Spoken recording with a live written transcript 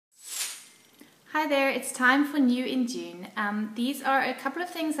Hi there, it's time for new in June. These are a couple of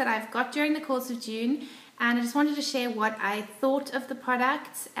things that I've got during the course of June, and I just wanted to share what I thought of the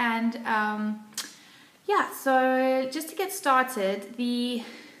products. And yeah, so just to get started, the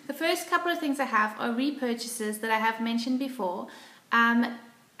first couple of things I have are repurchases that I have mentioned before.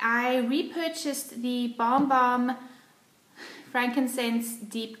 I repurchased the Balm Frankincense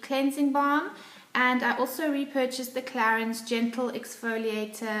Deep Cleansing Balm, and I also repurchased the Clarins Gentle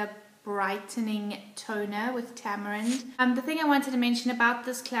Exfoliator Brightening Toner with tamarind. The thing I wanted to mention about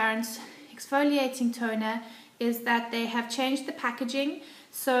this Clarins exfoliating toner is that they have changed the packaging,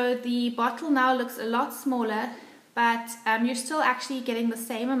 so the bottle now looks a lot smaller, but you're still actually getting the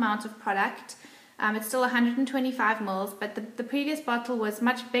same amount of product. It's still 125 ml, but the previous bottle was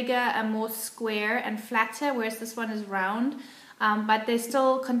much bigger and more square and flatter, whereas this one is round, but they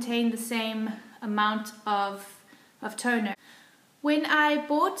still contain the same amount of toner. When I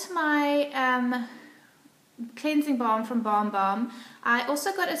bought my cleansing balm from Balm, I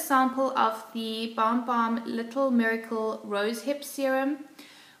also got a sample of the Balm Little Miracle Rose Hip Serum,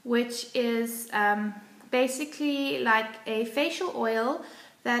 which is basically like a facial oil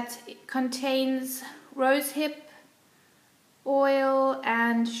that contains rosehip oil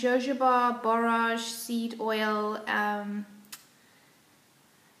and jojoba borage seed oil,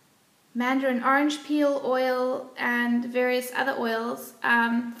 mandarin orange peel oil, and various other oils.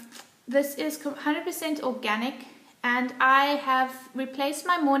 This is 100% organic, and I have replaced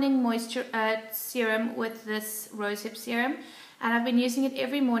my morning moisture serum with this rosehip serum, and I've been using it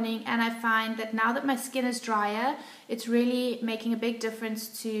every morning, and I find that now that my skin is drier, it's really making a big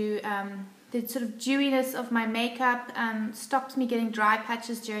difference to the sort of dewiness of my makeup, stops me getting dry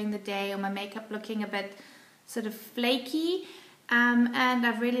patches during the day or my makeup looking a bit sort of flaky. And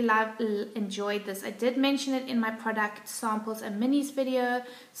I've really enjoyed this. I did mention it in my product samples and minis video,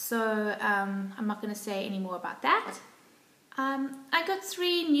 so I'm not going to say any more about that. I got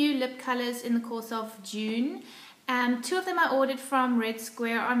 3 new lip colors in the course of June. 2 of them I ordered from Red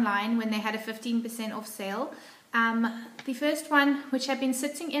Square online when they had a 15% off sale. The first one, which had been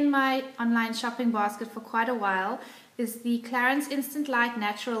sitting in my online shopping basket for quite a while, is the Clarins Instant Light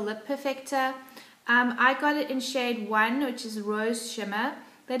Natural Lip Perfector. I got it in shade 1, which is Rose Shimmer.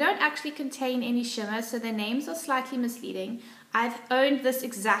 They don't actually contain any shimmer, so their names are slightly misleading. I've owned this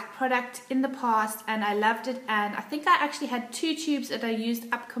exact product in the past and I loved it, and I think I actually had 2 tubes that I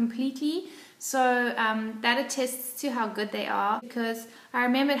used up completely, so that attests to how good they are, because I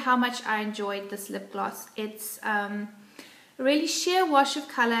remembered how much I enjoyed this lip gloss. It's a really sheer wash of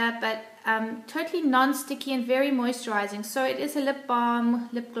color, but totally non-sticky and very moisturizing, so it is a lip balm,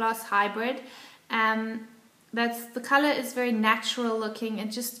 lip gloss hybrid. The color is very natural looking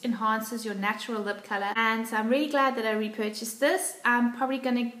and just enhances your natural lip color, and so I'm really glad that I repurchased this. I'm probably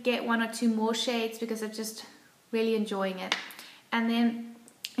going to get 1 or 2 more shades because I'm just really enjoying it. And then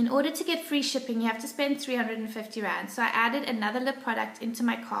in order to get free shipping, you have to spend 350 Rand. So I added another lip product into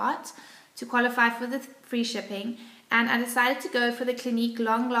my cart to qualify for the free shipping, and I decided to go for the Clinique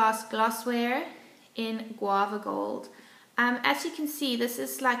Long Last Glosswear in Guavagold. As you can see, this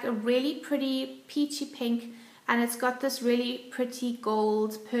is like a really pretty peachy pink, and it's got this really pretty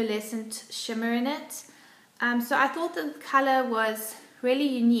gold pearlescent shimmer in it. So I thought the color was really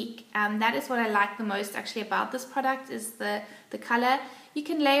unique. That is what I like the most actually about this product, is the color. You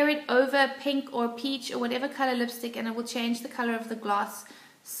can layer it over pink or peach or whatever color lipstick, and it will change the color of the gloss.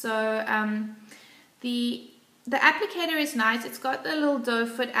 So the applicator is nice. It's got the little doe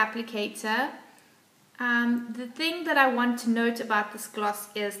foot applicator. The thing that I want to note about this gloss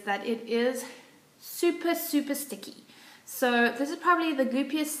is that it is super sticky. So this is probably the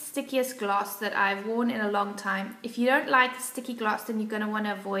goopiest, stickiest gloss that I've worn in a long time. If you don't like sticky gloss, then you're going to want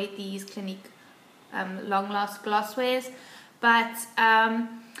to avoid these Clinique Long Last Glosswares. But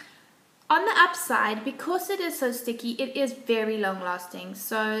on the upside, because it is so sticky, it is very long lasting.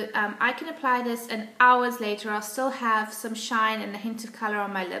 So I can apply this and hours later I'll still have some shine and a hint of color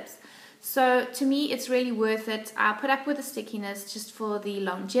on my lips. So to me, it's really worth it. I'll put up with the stickiness just for the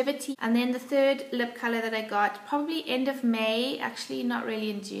longevity. And then the third lip color that I got, probably end of May, actually not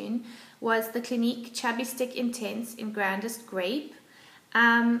really in June, was the Clinique Chubby Stick Intense in Grandest Grape.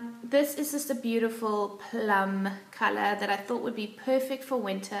 This is just a beautiful plum color that I thought would be perfect for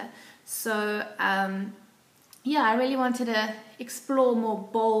winter. So yeah, I really wanted to explore more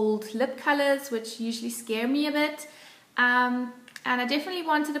bold lip colors, which usually scare me a bit. And I definitely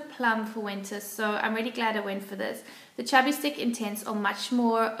wanted a plum for winter, so I'm really glad I went for this. The Chubby Stick Intense are much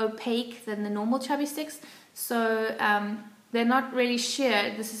more opaque than the normal Chubby Sticks, so they're not really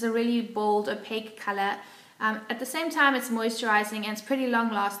sheer. This is a really bold, opaque color. At the same time, it's moisturizing and it's pretty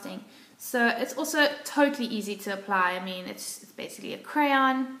long lasting. So it's also totally easy to apply. I mean, it's basically a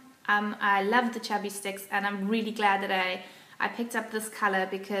crayon. I love the chubby sticks, and I'm really glad that I picked up this color,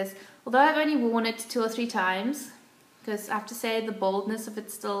 because although I've only worn it 2 or 3 times, because I have to say the boldness of it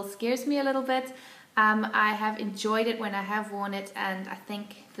still scares me a little bit, I have enjoyed it when I have worn it, and I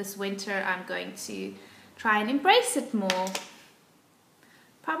think this winter I'm going to try and embrace it more.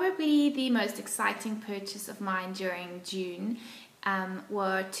 Probably the most exciting purchase of mine during June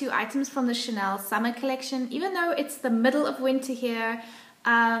were 2 items from the Chanel summer collection. Even though it's the middle of winter here,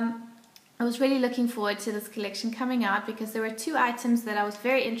 I was really looking forward to this collection coming out, because there were 2 items that I was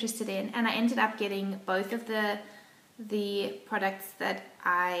very interested in, and I ended up getting both of the products that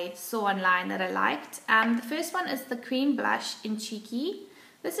I saw online that I liked. The first one is the cream blush in Cheeky.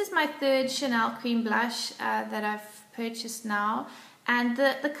 This is my 3rd Chanel cream blush that I've purchased now, and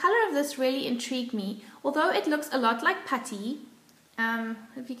the color of this really intrigued me. Although it looks a lot like putty,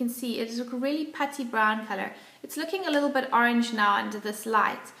 if you can see, it is a really putty brown color. It's looking a little bit orange now under this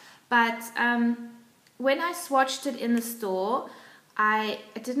light, but when I swatched it in the store, I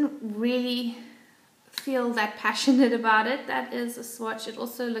didn't really feel that passionate about it. That is a swatch. It's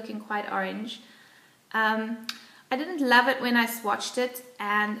also looking quite orange. I didn't love it when I swatched it,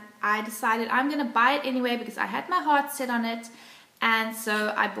 and I decided I'm going to buy it anyway because I had my heart set on it, and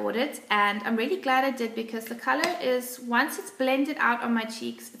so I bought it, and I'm really glad I did, because the color is, once it's blended out on my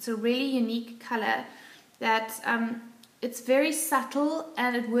cheeks, it's a really unique color that it's very subtle,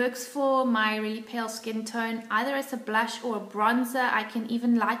 and it works for my really pale skin tone, either as a blush or a bronzer. I can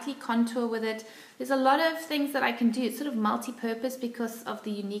even lightly contour with it. There's a lot of things that I can do. It's sort of multi-purpose because of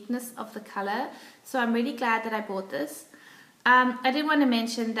the uniqueness of the color. So I'm really glad that I bought this. I did want to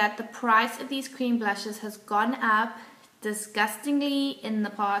mention that the price of these cream blushes has gone up disgustingly in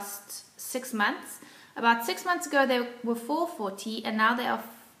the past 6 months. About 6 months ago they were 440, and now they are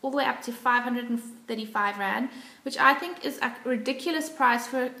all the way up to 535 Rand, which I think is a ridiculous price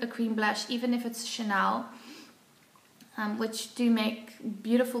for a cream blush, even if it's Chanel, which do make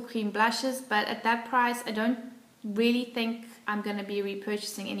beautiful cream blushes. But at that price, I don't really think I'm going to be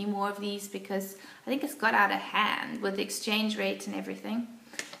repurchasing any more of these, because I think it's got out of hand with the exchange rate and everything.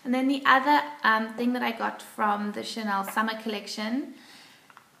 And then the other thing that I got from the Chanel summer collection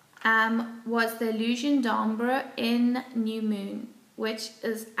was the Illusion d'Ombre in New Moon, which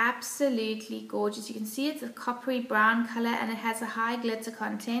is absolutely gorgeous. You can see it's a coppery brown color, and it has a high glitter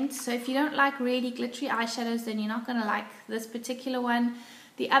content. So if you don't like really glittery eyeshadows, then you're not going to like this particular one.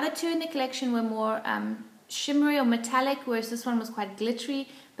 The other 2 in the collection were more shimmery or metallic, whereas this one was quite glittery.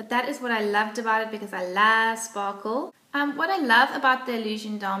 But that is what I loved about it, because I love sparkle. What I love about the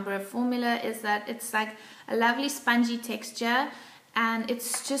Illusion d'Ombre formula is that it's like a lovely spongy texture, and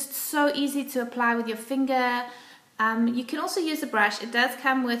it's just so easy to apply with your finger. You can also use a brush. It does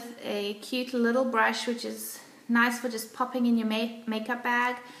come with a cute little brush, which is nice for just popping in your makeup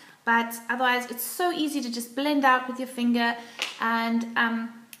bag. But otherwise, it's so easy to just blend out with your finger. And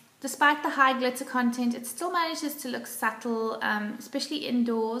despite the high glitter content, it still manages to look subtle, especially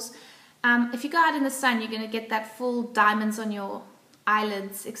indoors. If you go out in the sun, you're going to get that full diamonds on your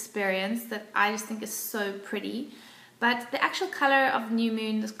eyelids experience that I just think is so pretty. But the actual color of New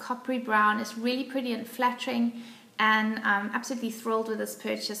Moon, this coppery brown, is really pretty and flattering. And I'm absolutely thrilled with this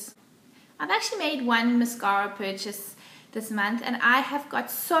purchase. I've actually made 1 mascara purchase this month, and I have got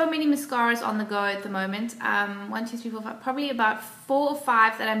so many mascaras on the go at the moment. 1, 2, 3, 4, 5, probably about 4 or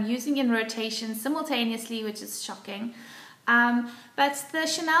 5 that I'm using in rotation simultaneously, which is shocking. But the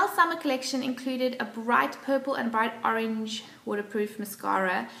Chanel summer collection included a bright purple and bright orange waterproof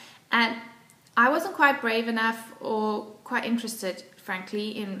mascara, and I wasn't quite brave enough or quite interested,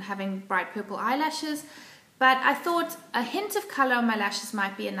 frankly, in having bright purple eyelashes. But I thought a hint of color on my lashes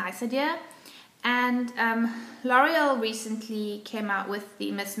might be a nice idea. And L'Oreal recently came out with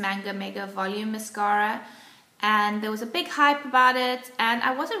the Miss Manga Mega Volume mascara, and there was a big hype about it, and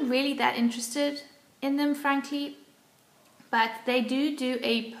I wasn't really that interested in them, frankly. But they do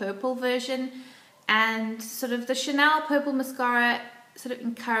a purple version, and sort of the Chanel purple mascara sort of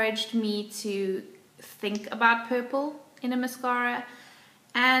encouraged me to think about purple in a mascara.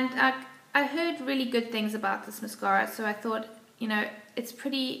 And I heard really good things about this mascara, so I thought, you know, it's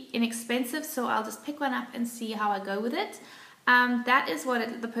pretty inexpensive, so I'll just pick one up and see how I go with it. That is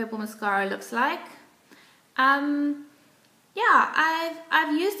what the purple mascara looks like. Yeah,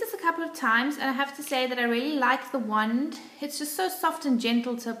 I've used this a couple of times, and I have to say that I really like the wand. It's just so soft and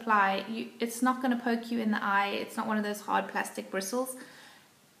gentle to apply. It's not going to poke you in the eye. It's not one of those hard plastic bristle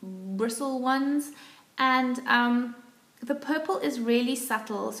ones. And the purple is really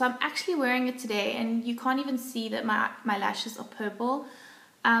subtle. So I'm actually wearing it today and you can't even see that my lashes are purple.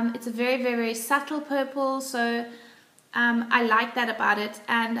 It's a very, very, very subtle purple, so I like that about it,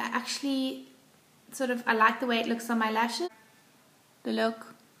 and I actually I like the way it looks on my lashes, the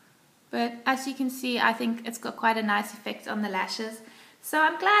look. But as you can see, I think it's got quite a nice effect on the lashes. So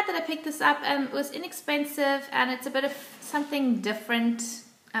I'm glad that I picked this up. It was inexpensive and it's a bit of something different.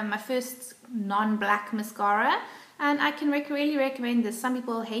 My first non-black mascara, and I can really recommend this. Some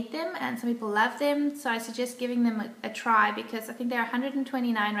people hate them and some people love them, so I suggest giving them a try, because I think they're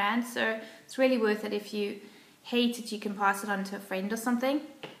 129 Rand, so it's really worth it. If you hate it, you can pass it on to a friend or something.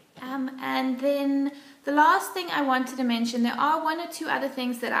 And then the last thing I wanted to mention, there are 1 or 2 other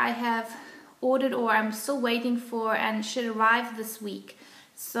things that I have ordered or I'm still waiting for and should arrive this week.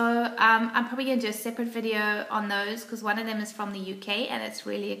 So I'm probably going to do a separate video on those, because one of them is from the UK and it's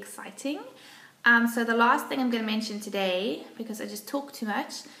really exciting. So the last thing I'm going to mention today, because I just talk too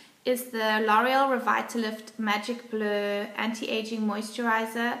much, is the L'Oreal Revitalift Magic Blur Anti-Aging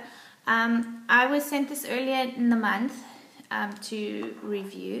Moisturiser. I was sent this earlier in the month to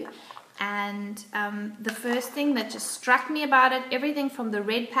review, and the first thing that just struck me about it, everything from the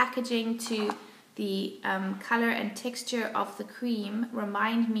red packaging to the color and texture of the cream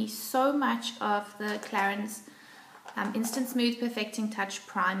remind me so much of the Clarins Instant Smooth Perfecting Touch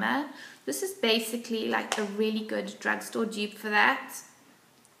Primer. This is basically like a really good drugstore dupe for that.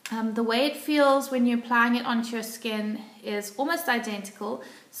 The way it feels when you're applying it onto your skin is almost identical.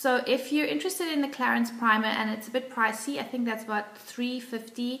 So if you're interested in the Clarins primer and it's a bit pricey, I think that's about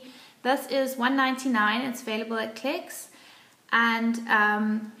 $3.50. This is $1.99. It's available at Clicks, and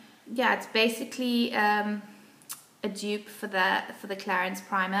yeah, it's basically a dupe for the Clarins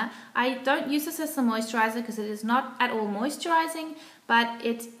primer. I don't use this as a moisturizer because it is not at all moisturizing, but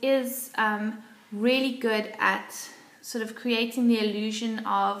it is really good at sort of creating the illusion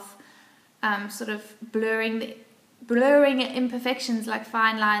of sort of blurring imperfections like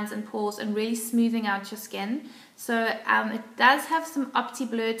fine lines and pores and really smoothing out your skin. So it does have some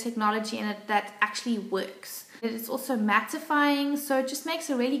OptiBlur technology in it that actually works. It is also mattifying, so it just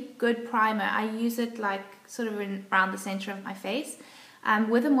makes a really good primer. I use it like sort of around the center of my face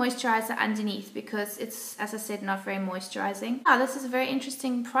with a moisturizer underneath, because it's, as I said, not very moisturizing. This is a very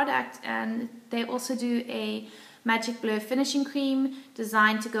interesting product, and they also do a Magic Blur finishing cream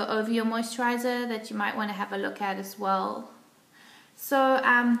designed to go over your moisturizer that you might want to have a look at as well. So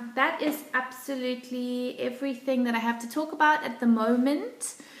that is absolutely everything that I have to talk about at the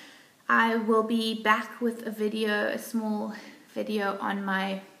moment. I will be back with a small video on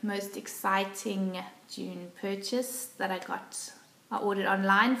my most exciting June purchase that I ordered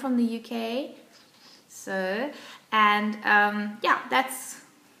online from the UK. So, and yeah, that's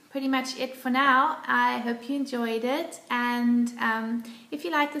pretty much it for now. I hope you enjoyed it, and if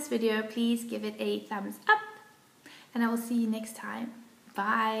you like this video, please give it a thumbs up, and I will see you next time.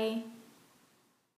 Bye.